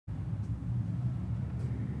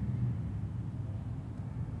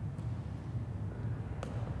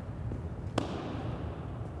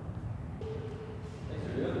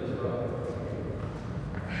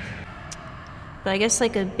But I guess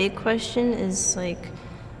like a big question is like,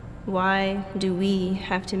 why do we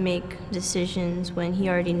have to make decisions when he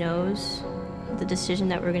already knows the decision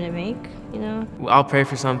that we're gonna make, you know? I'll pray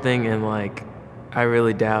for something and like, I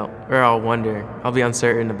really doubt, or I'll wonder, I'll be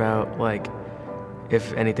uncertain about like,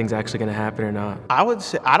 if anything's actually gonna happen or not. I would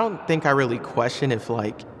say, I don't think I really question if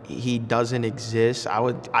like he doesn't exist.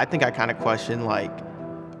 I think I kind of question like,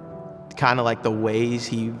 kind of like the ways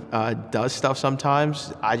he does stuff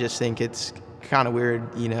sometimes. I just think it's kind of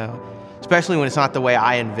weird, you know, especially when it's not the way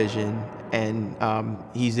I envision, and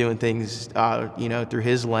he's doing things, you know, through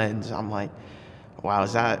his lens. I'm like, wow,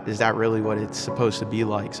 is that really what it's supposed to be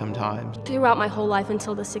like sometimes? Throughout my whole life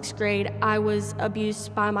until the 6th grade, I was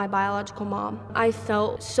abused by my biological mom. I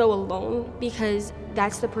felt so alone because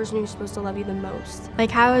that's the person who's supposed to love you the most.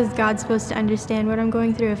 Like, how is God supposed to understand what I'm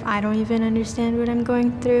going through if I don't even understand what I'm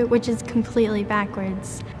going through, which is completely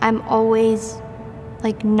backwards. I'm always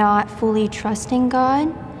like not fully trusting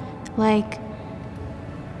God. Like,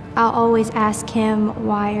 I'll always ask him,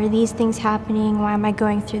 why are these things happening? Why am I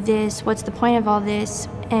going through this? What's the point of all this?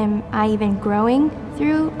 Am I even growing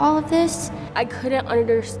through all of this? I couldn't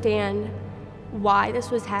understand why this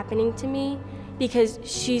was happening to me, because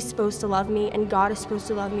she's supposed to love me and God is supposed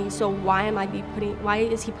to love me, so why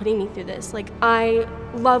is he putting me through this? Like, I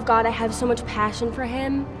love God, I have so much passion for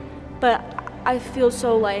him, but I feel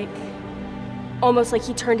so like, almost like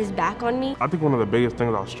he turned his back on me. I think one of the biggest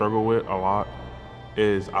things I struggle with a lot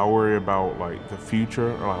is I worry about like the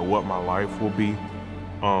future or like what my life will be,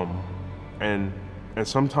 and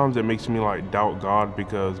sometimes it makes me like doubt God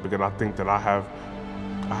because I think that I have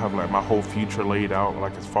like my whole future laid out,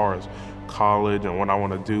 like as far as college and what I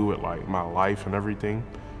want to do with like my life and everything,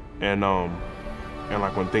 and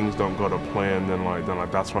like when things don't go to plan, then like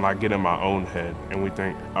that's when I get in my own head and we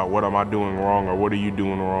think, what am I doing wrong, or what are you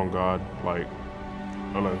doing wrong, God? Like,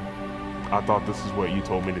 I thought this is what you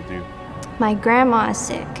told me to do. My grandma is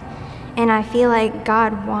sick, and I feel like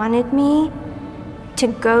God wanted me to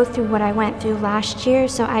go through what I went through last year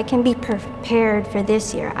so I can be prepared for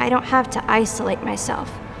this year. I don't have to isolate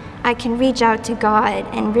myself. I can reach out to God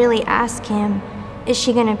and really ask him, is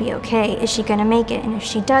she gonna be okay? Is she gonna make it? And if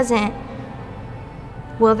she doesn't,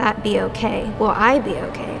 will that be okay? Will I be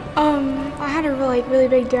okay? I had a really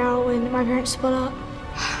big doubt when my parents split up.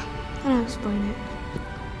 I don't know how to explain it.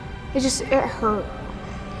 It hurt,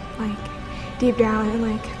 like, deep down, and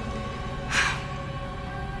like,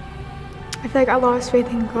 I feel like I lost faith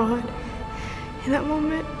in God in that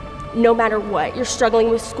moment. No matter what, you're struggling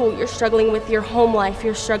with school, you're struggling with your home life,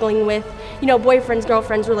 you're struggling with, you know, boyfriends,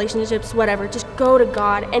 girlfriends, relationships, whatever. Just go to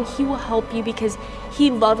God and he will help you because he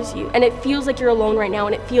loves you. And it feels like you're alone right now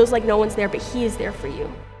and it feels like no one's there, but he is there for you.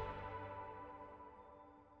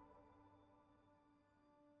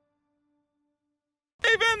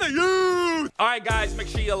 Even the youth! All right, guys, make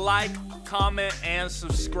sure you like, comment, and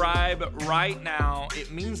subscribe right now.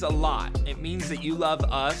 It means a lot. It means that you love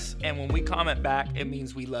us, and when we comment back, it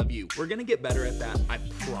means we love you. We're gonna get better at that, I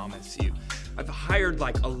promise you. I've hired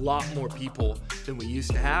like a lot more people than we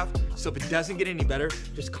used to have, so if it doesn't get any better,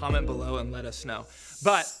 just comment below and let us know.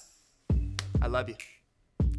 But I love you.